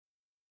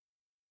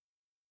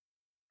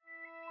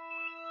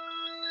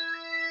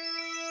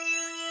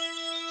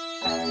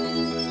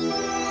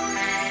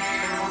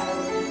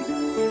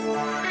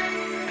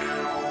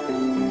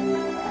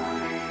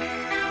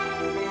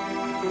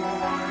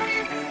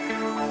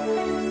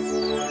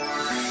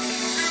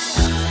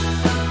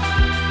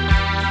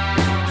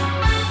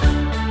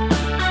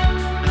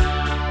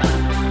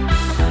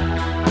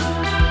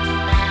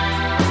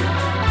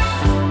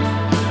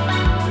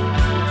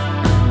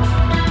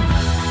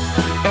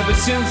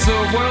since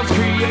the world's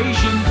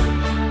creation.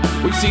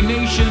 We've seen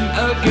nation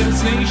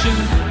against nation,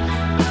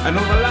 and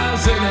all the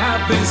lies that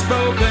have been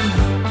spoken,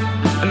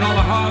 and all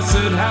the hearts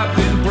that have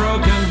been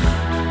broken.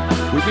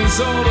 We've been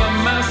sold a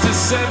mass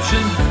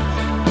deception,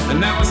 and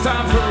now it's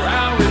time for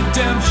our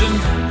redemption.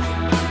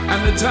 And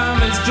the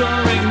time is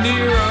drawing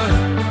nearer,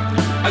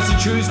 as the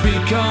truth's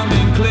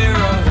becoming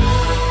clearer.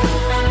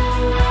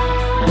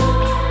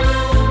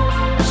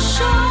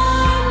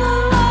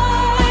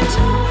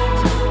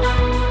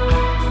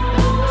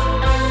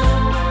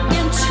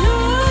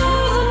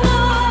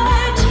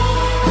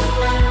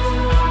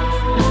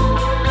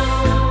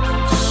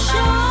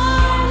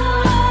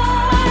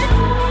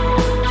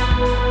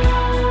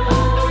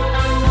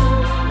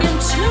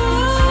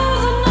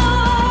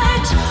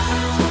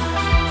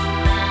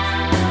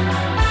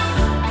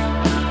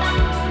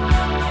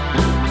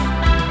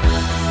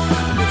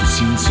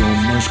 So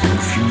much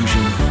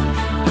confusion,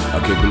 I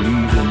can't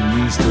believe in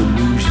these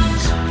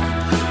delusions.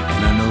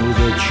 And I know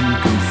that you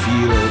can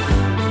feel it,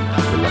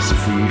 the loss of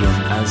freedom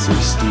as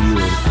they steal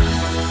it.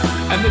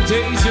 And the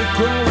days are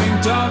growing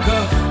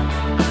darker,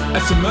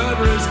 as the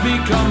murderers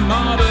become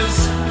martyrs.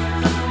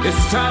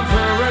 It's time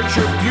for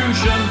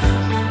retribution,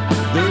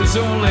 there is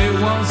only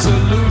one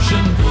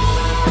solution.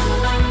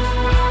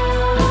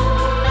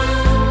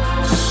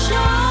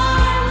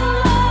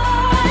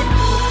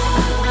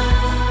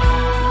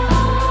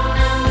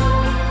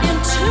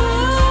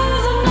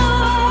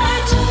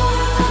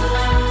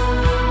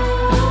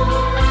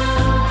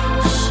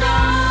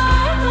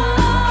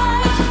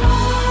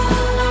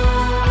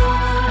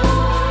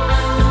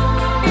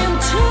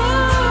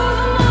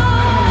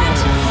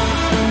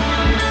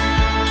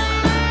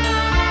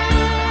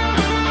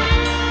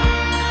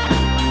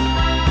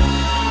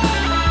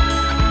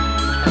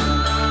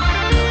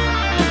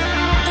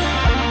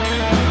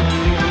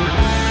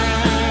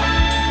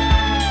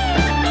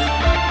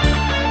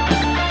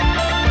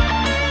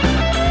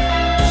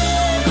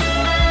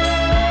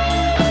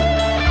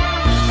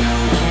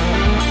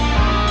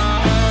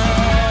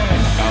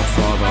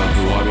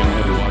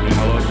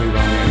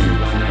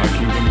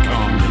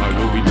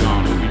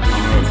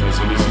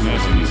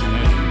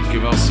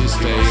 Give us this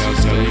day our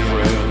daily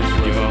bread,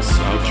 forgive us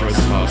our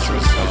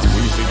trespasses, as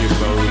we forgive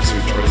those who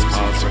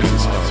trespass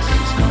against us.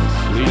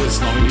 Lead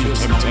us not into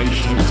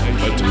temptation,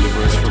 but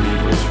deliver us from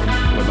evil.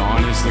 For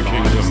thine is the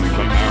kingdom,